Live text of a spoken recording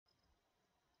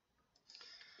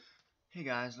Hey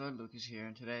guys, LUkas here,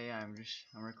 and today I'm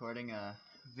recording a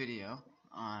video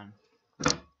on.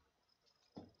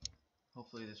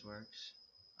 Hopefully this works.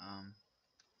 I'm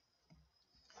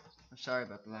sorry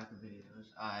about the lack of videos.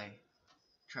 I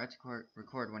tried to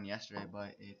record one yesterday,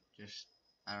 but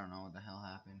I don't know what the hell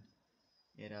happened.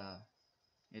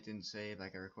 It didn't save.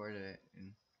 Like I recorded it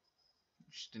and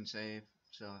it just didn't save.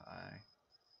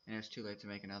 And it was too late to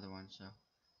make another one.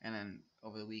 And then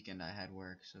over the weekend I had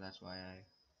work, so that's why I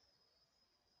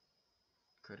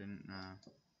couldn't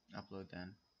upload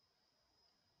then.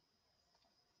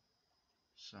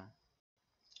 So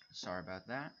sorry about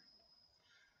that.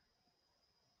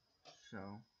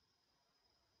 So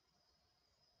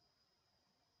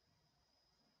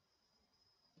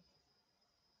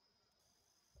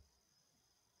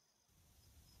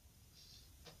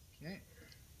okay.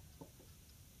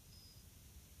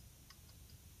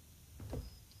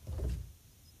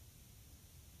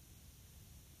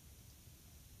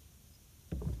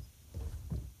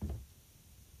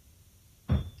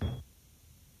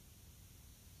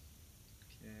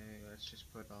 Let's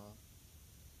just put all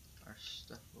our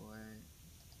stuff away.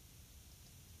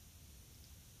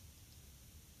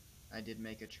 I did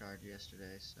make a charge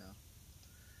yesterday, so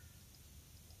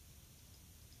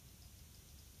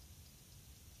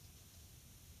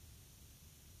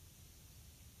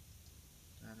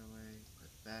that away,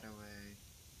 put that away.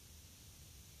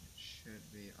 It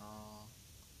should be all.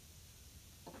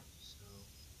 So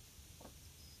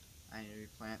I need to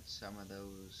replant some of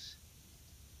those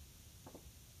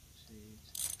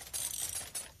seeds.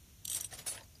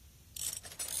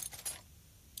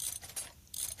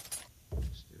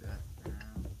 Just do that for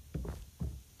now.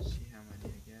 See how many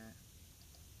I get.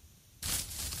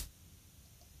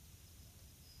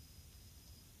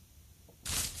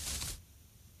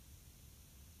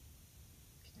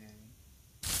 Okay.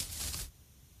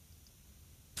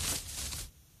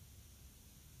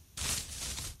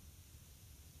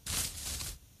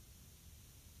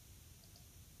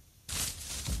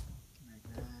 Like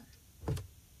that.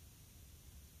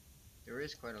 There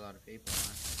is quite a lot of people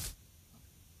on.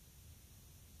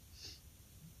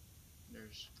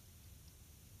 There's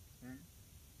okay.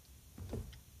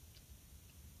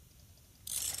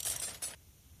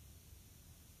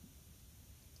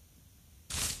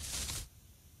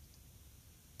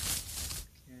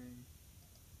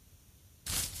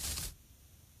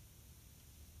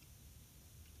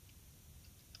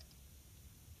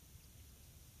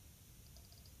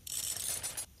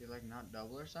 Do you like not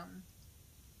double or something?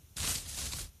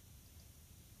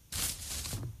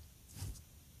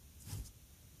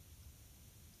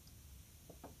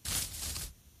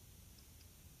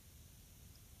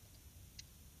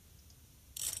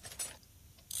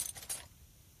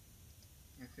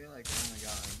 I feel like I only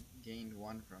gained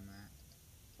one from that.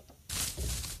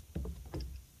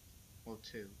 Well,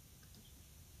 two.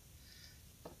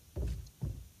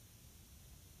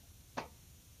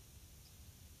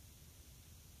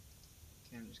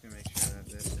 Okay, I'm just gonna make sure that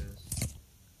this is.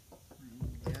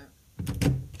 Yeah.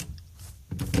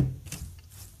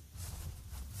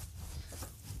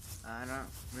 I don't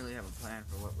really have a plan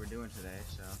for what we're doing today,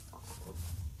 so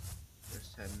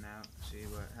just heading out, see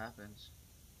what happens.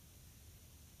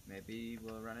 Maybe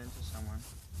we'll run into someone.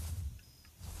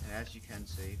 And as you can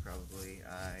see, probably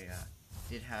I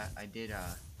did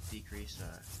decrease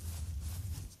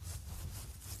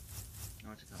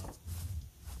what's it called?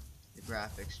 The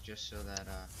graphics, just so that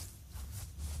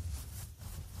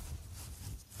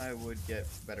I would get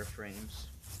better frames,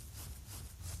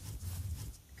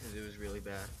 because it was really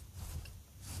bad.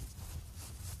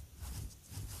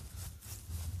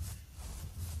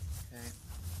 Okay,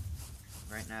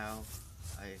 right now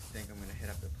I think I'm gonna hit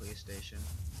up the police station,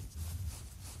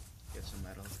 get some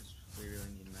metal, because we really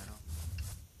need metal,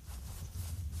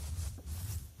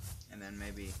 and then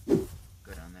maybe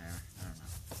go down there. I don't know.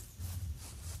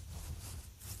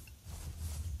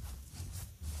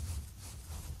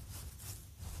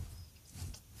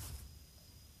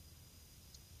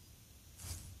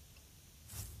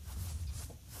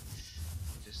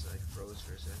 It just like froze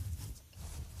for a sec.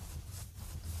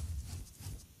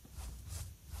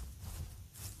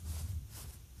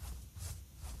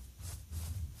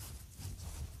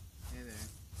 Hey there.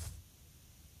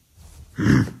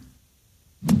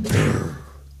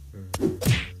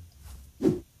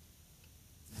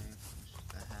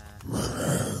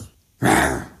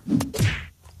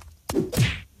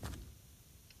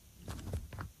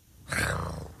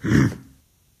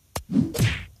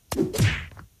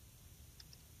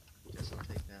 Guess I'll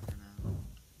take that for now.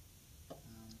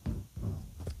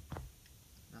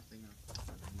 Nothing else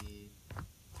I need.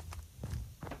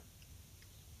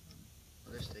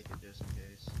 I'll just take it just in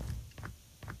case.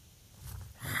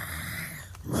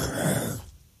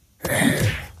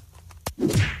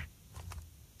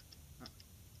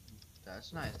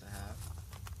 That's nice to have.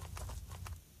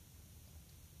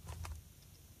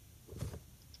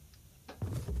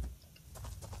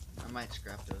 I might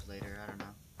scrap those later, I don't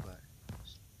know, but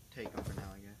just take them for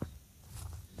now, I guess.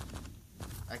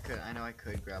 I know I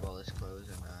could grab all this clothes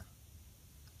and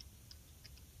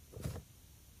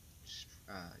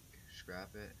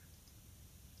scrap it,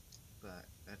 but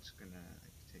that's gonna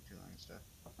take too long and stuff.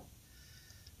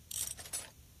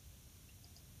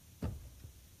 Get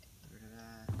rid of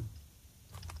that.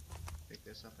 Pick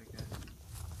this up, I guess.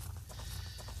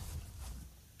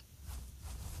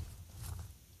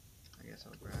 I guess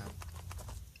I'll grab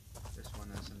this one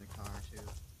that's in the car too.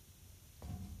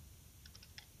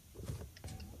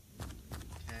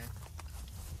 Okay.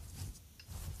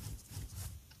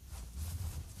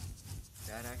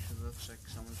 That actually looks like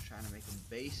someone's trying to make a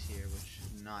base here, which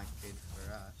is not good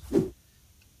for us,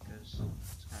 because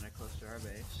it's kind of close to our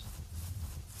base.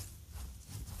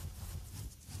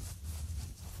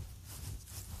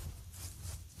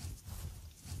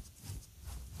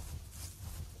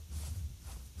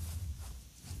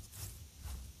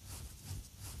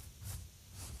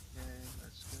 Okay,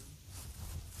 that's good.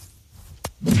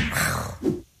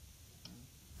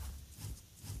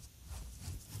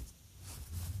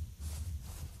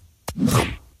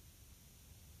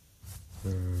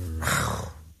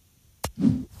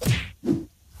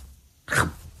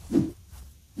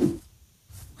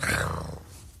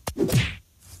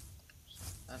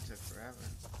 That took forever.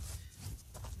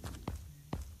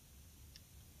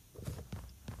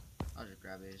 I'll just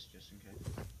grab these just in case.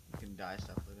 You can dye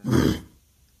stuff with it.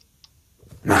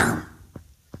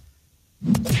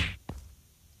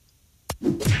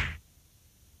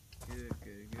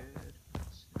 Good.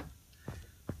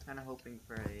 Kind of hoping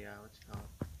for a, what's it called?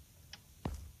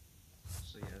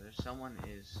 So yeah, there's someone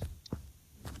is,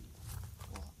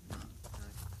 well, not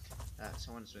really.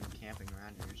 Someone's been camping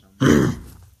around here or something.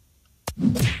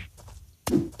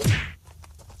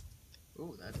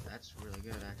 Ooh, that's really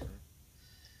good actually.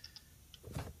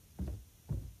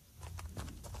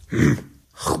 Okay.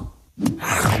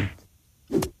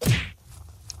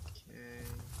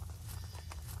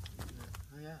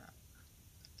 Oh yeah.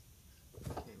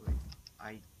 Okay, wait.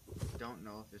 I don't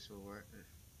know if this will work,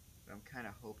 but I'm kind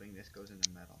of hoping this goes into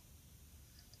metal.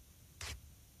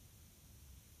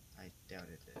 I doubt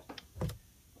it did.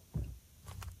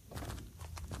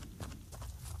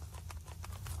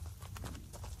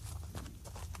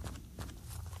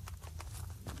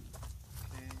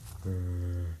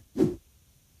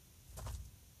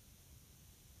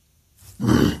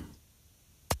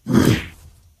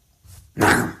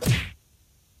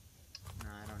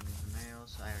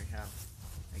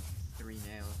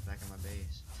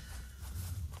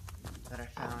 That I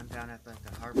found down at like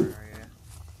the harbor area.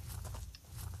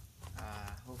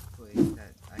 Hopefully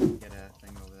that I can get a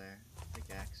thing over there,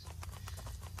 pickaxe.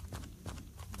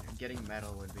 Getting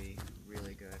metal would be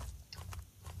really good.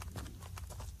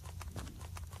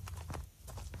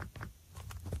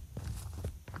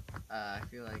 I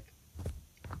feel like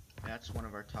that's one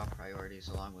of our top priorities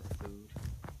along with food.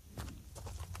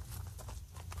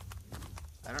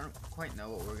 I don't quite know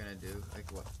what we're gonna do,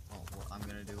 like what I'm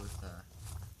gonna do with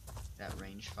that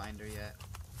rangefinder yet,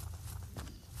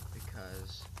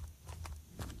 because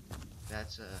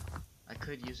that's I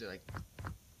could use it like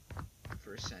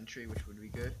for a sentry, which would be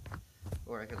good,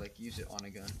 or I could like use it on a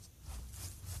gun,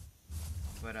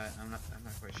 but I'm not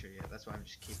quite sure yet. That's why I'm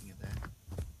just keeping it there.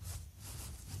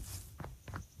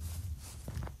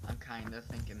 I'm kind of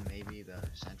thinking maybe the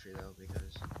sentry though,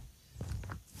 because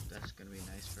that's gonna be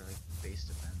nice for like base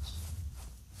defense.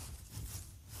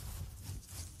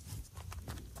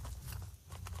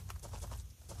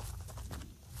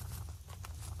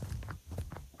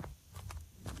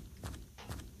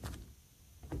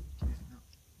 Okay, no.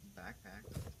 Backpack.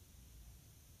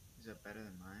 Is that better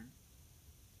than mine?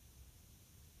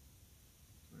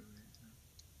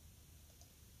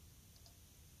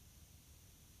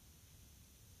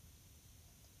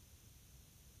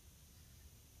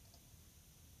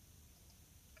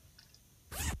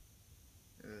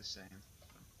 They're the same.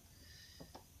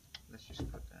 Let's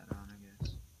just put that on, I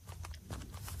guess.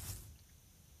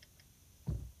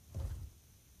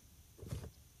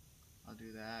 I'll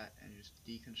do that and just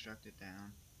deconstruct it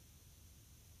down.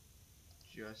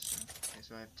 Just okay,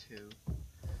 so I have two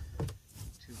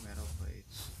metal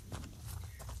plates.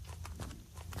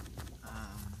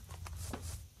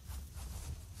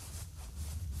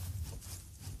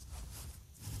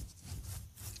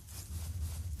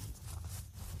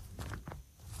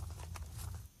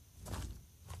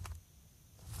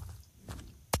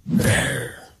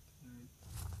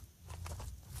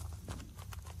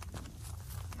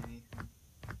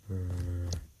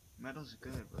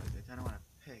 feels good, but I kind of want to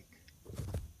pick.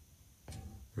 That'd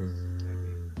be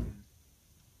freaking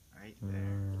right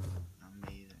there.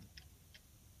 Amazing.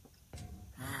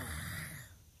 No,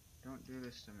 don't do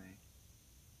this to me.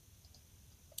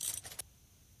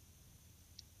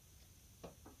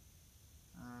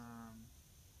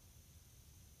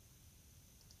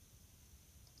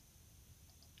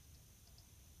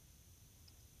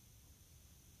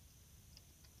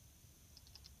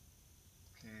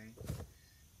 Okay.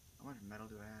 How much metal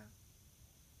do I have?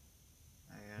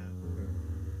 I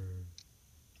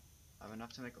have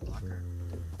enough to make a locker.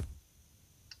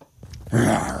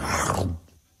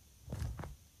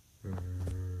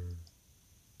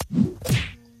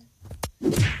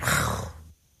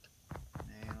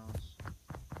 Nails.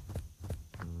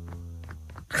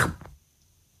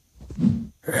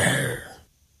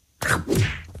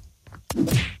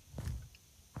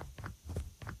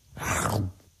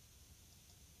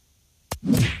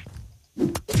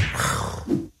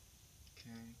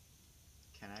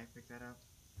 Pick that up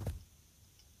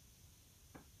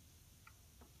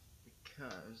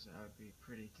because that would be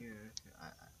pretty good.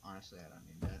 Honestly, I don't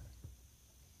need that.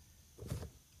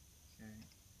 Okay.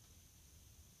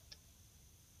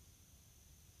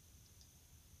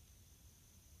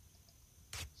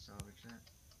 Salvage that.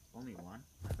 Only one?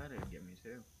 I thought it would give me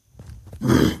two.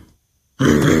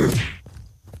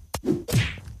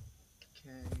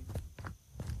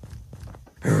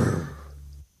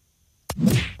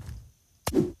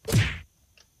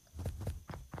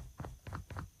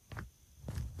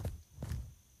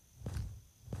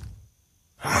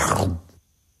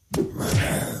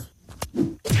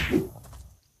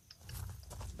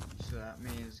 So that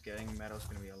means getting metal is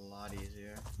going to be a lot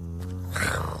easier.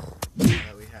 Now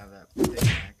that we have that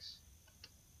pickaxe.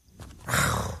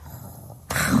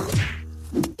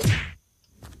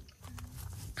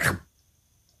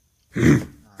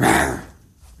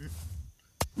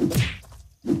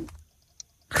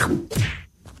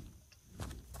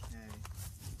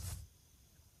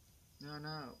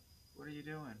 No, what are you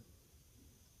doing?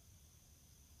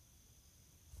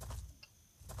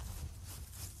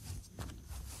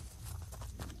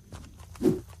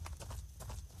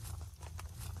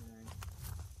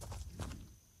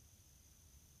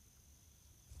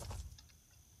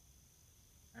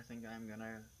 I think I'm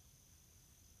gonna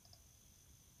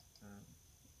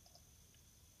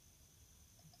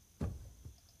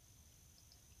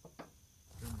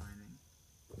go mining.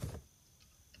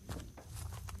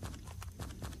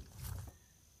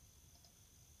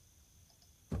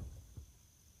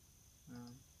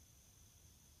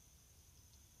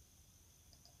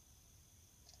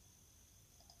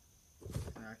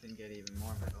 Now I can get even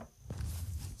more metal.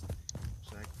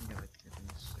 So I can get like, I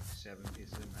think it's like 7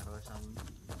 pieces of metal or something.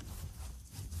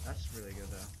 That's really good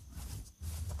though.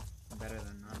 Better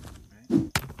than none, right?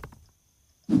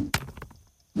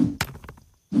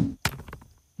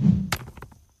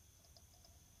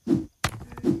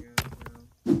 There you go.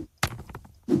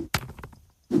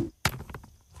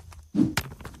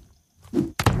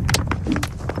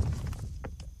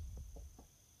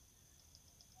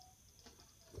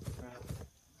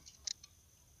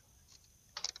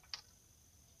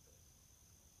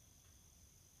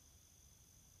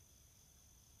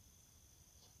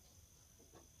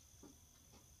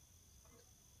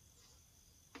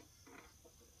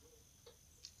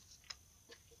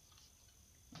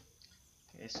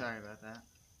 Okay, sorry about that.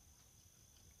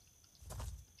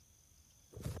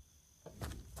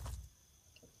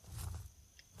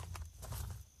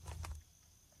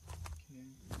 Okay.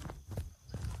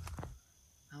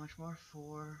 How much more?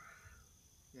 4?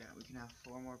 Yeah, we can have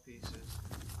 4 more pieces.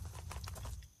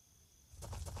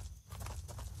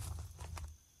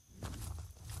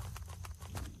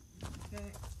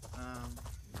 Okay.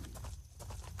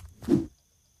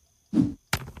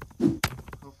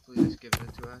 Hopefully this gives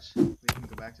it to us. We can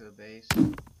go back to the base. I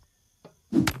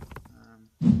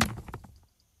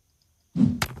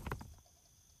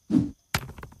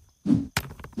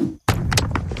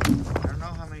don't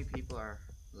know how many people are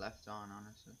left on,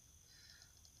 honestly.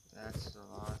 That's a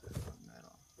lot of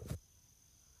metal.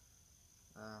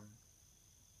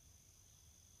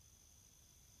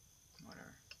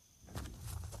 Whatever.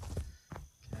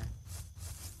 Okay.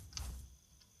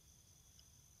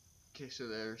 Okay, so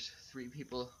there's 3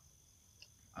 people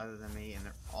other than me, and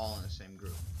they're all in the same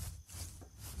group.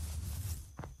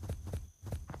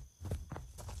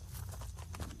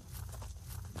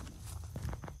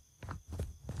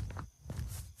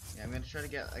 Yeah, I'm gonna try to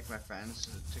get like my friends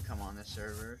to come on this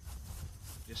server,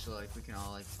 just so like we can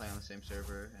all like play on the same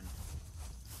server, and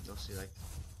you'll see like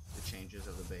the changes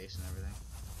of the base and everything.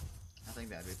 I think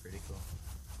that'd be pretty cool.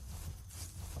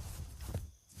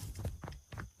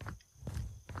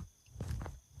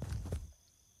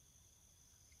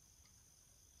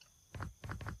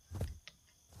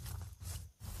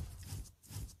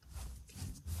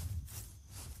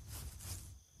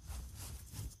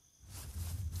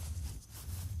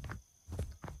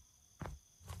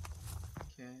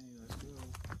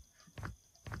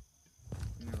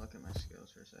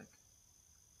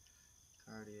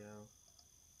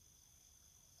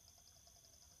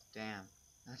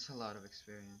 That's a lot of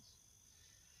experience.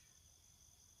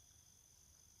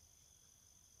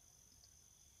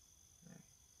 Okay.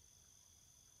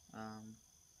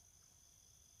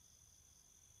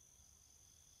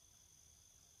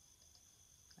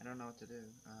 I don't know what to do.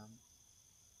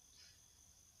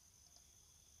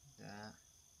 That,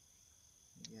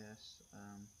 I guess,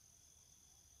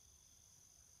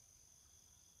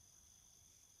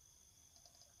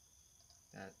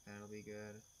 that'll be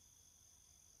good.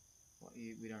 Well,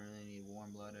 we don't really need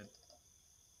warm-blooded.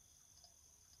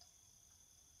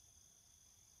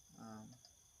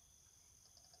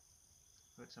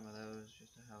 Put some of those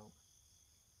just to help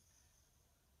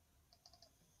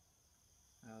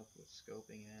with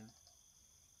scoping in.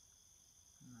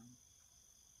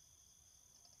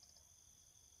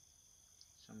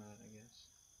 Some of that, I guess.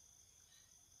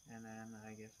 And then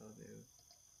I guess I'll do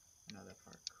another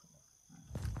part.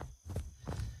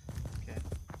 Okay.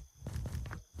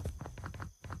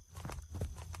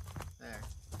 There.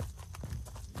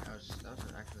 That was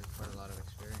actually quite a lot of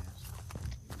experience.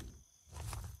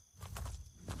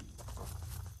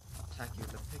 Attack you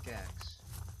with a pickaxe.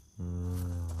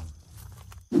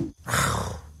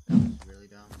 That was really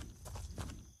dumb.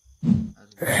 That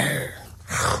was really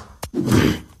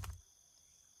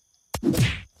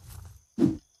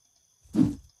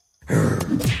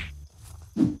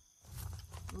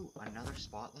Ooh, another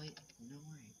spotlight? No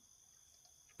way.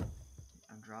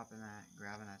 I'm dropping that,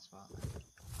 grabbing that spotlight.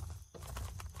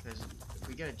 Because if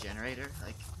we get a generator,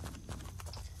 like,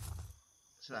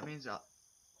 so that means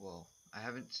well, I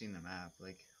haven't seen the map,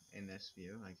 like, in this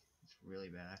view, like, it's really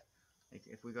bad. Like,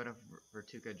 if we go to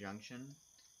Vertuka Junction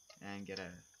and get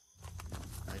a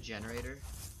generator,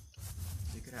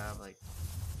 we could have, like,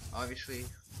 obviously,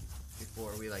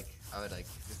 before I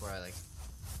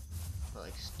put,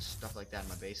 like, stuff like that in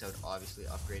my base, I would obviously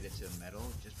upgrade it to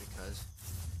metal, just because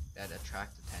that'd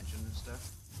attract attention and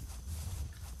stuff.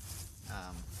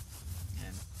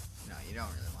 And, no, you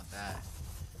don't really want that,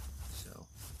 so,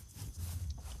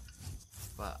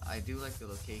 but I do like the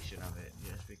location of it,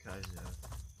 just because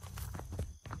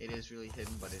it is really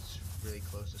hidden, but it's really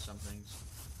close to some things.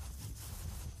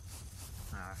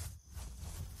 I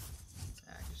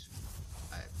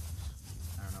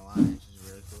don't know why, it's just a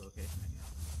really cool location, I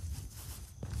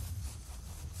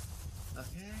guess.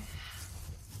 Okay.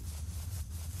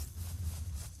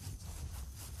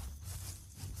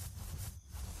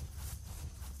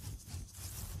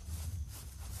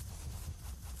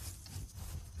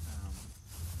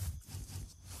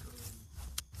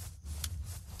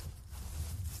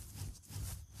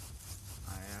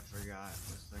 I forgot,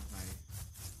 with like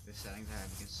the settings I have,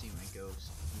 you can see my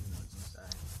ghost, even though it's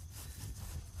inside.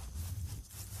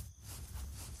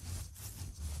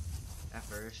 At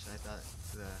first, I thought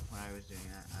when I was doing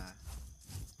that,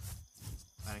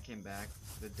 when I came back,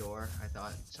 the door, I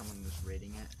thought someone was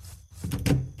raiding it.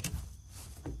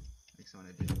 Like someone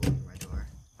had just walked through my door.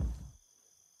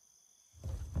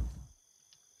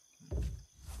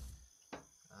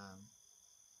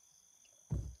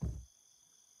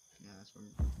 Yeah,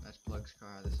 that's Plug's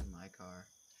car, this is my car.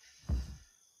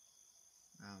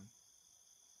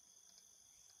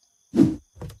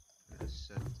 Gotta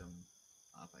set them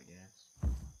up, I guess.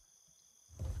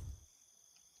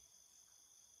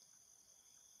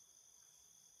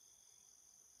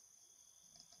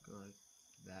 Go like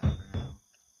that for now.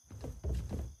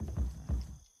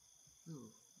 Ooh,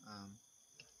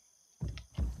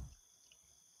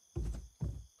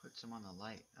 put some on the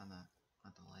light, on the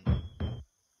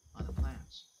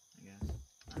plants, I guess.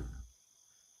 I don't know.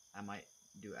 I might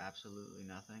do absolutely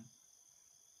nothing,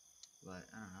 but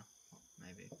I don't know,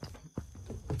 maybe.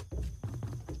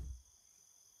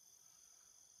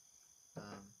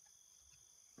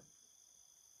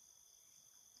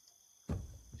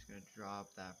 Just gonna drop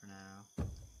that for now.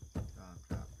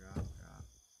 Drop.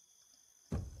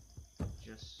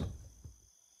 Just,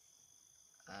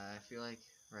 I feel like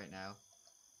right now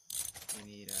we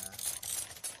need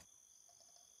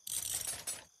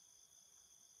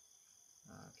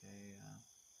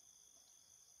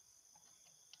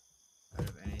out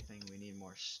of anything we need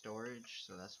more storage,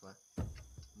 so that's what I'm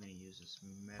gonna use this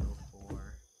metal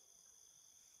for.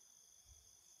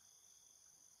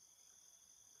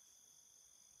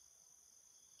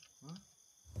 What?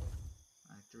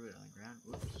 I threw it on the ground.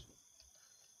 Whoops.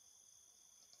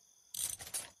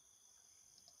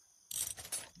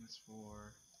 That's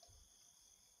 4.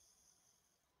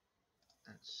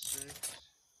 That's 6.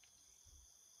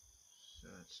 So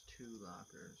it's 2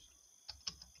 lockers.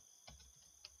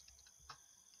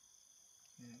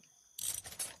 Okay.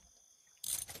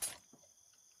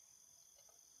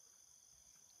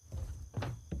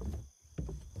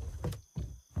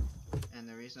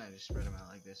 reason I just spread them out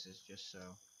like this is just so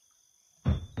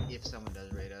if someone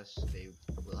does raid us, they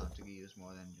will have to use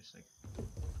more than just like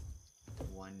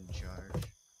one charge.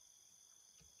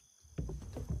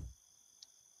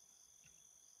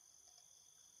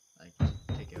 Like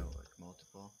take out like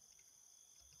multiple.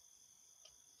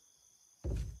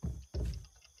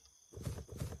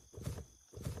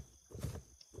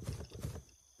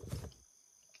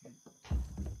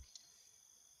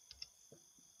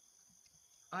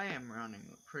 I am running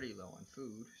pretty low on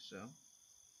food, so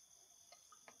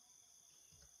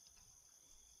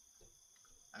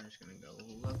I'm just gonna go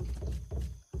look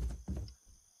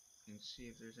and see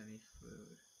if there's any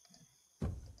food.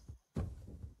 Okay.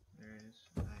 There is.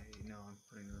 I know I'm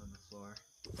putting it on the floor.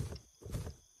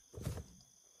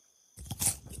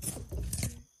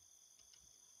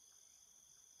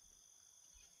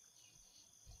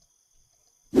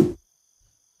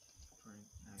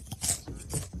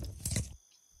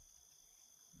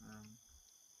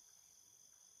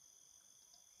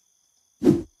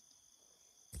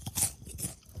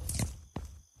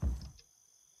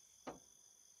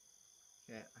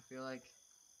 Okay, I feel like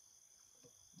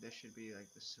this should be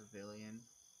like the civilian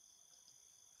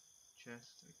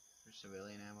chest, like for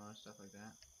civilian ammo and stuff like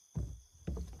that.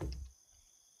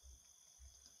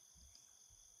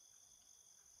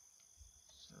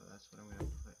 So that's what I'm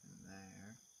gonna put in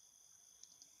there.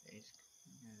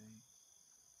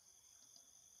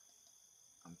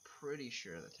 I'm pretty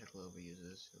sure that Teklova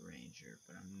uses Ranger,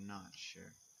 but I'm not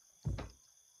sure.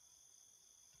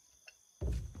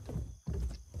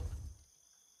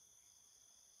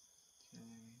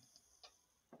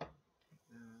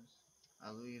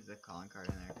 I'll leave the calling card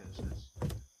in there because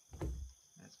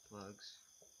that's plugs.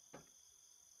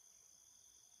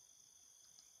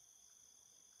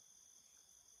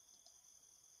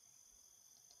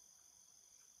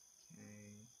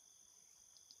 Okay,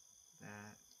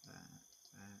 that.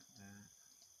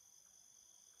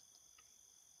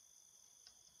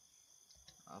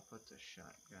 I'll put the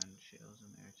shotgun shells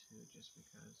in there too, just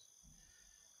because.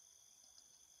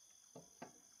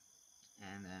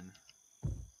 And then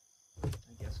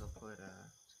I guess I'll put what's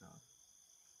it called?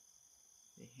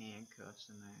 The handcuffs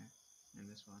in there, in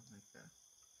this one, like that.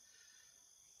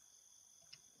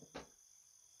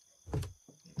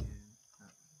 And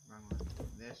wrong one.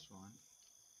 This one.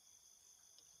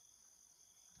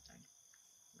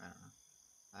 I don't know.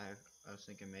 I was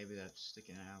thinking maybe that's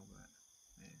sticking out, but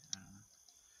maybe, I don't know.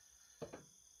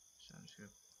 So I'm just gonna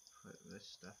put this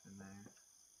stuff in there.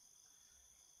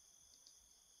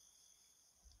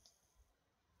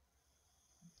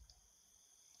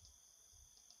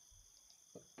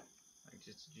 Like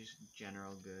just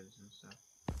general goods and stuff.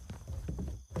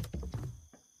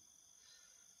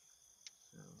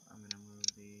 So I'm gonna move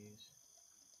these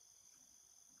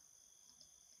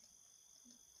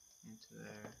into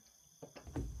there.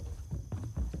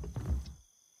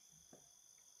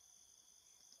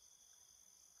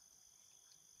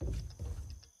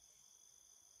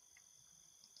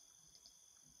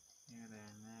 Here,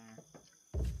 there, and there.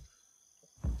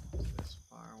 This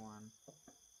far one.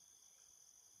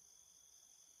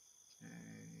 Okay.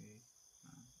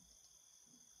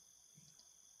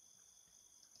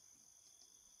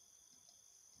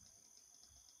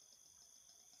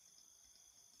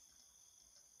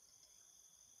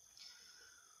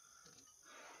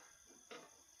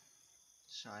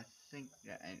 So I think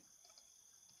that, and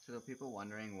for the people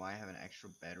wondering why I have an extra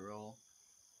bedroll,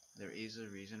 there is a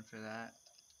reason for that.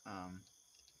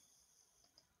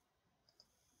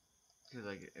 Because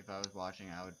like if I was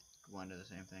watching, I would wonder the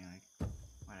same thing. Like,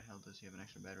 why the hell does he have an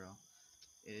extra bedroll?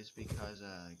 It is because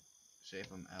like, say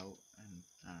if I'm out and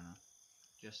I don't know,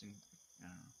 just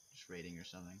raiding or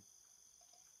something.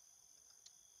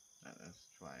 That's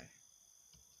why.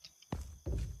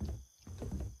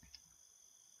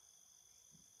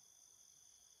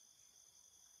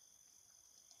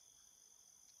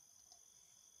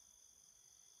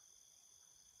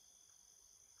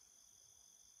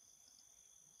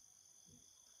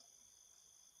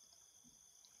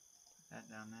 That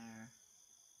down there.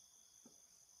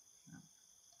 No.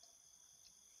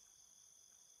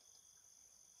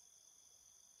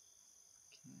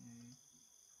 Okay.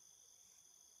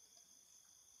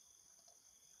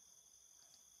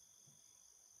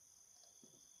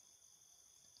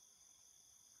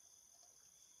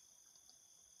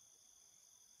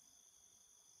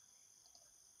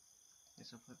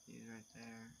 Guess I'll put these right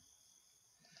there.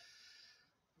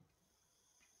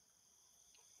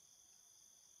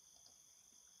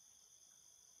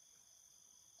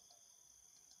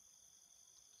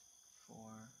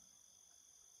 Four.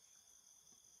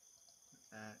 Put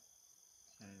that.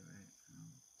 Okay, right.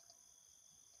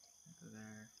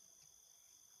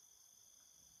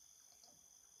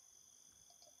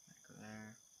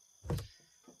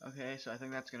 Okay, so I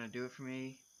think that's gonna do it for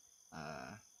me.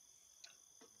 Uh,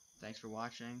 Thanks for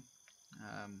watching.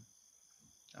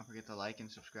 Don't forget to like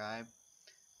and subscribe.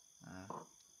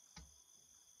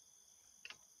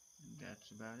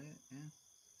 That's about it. Yeah.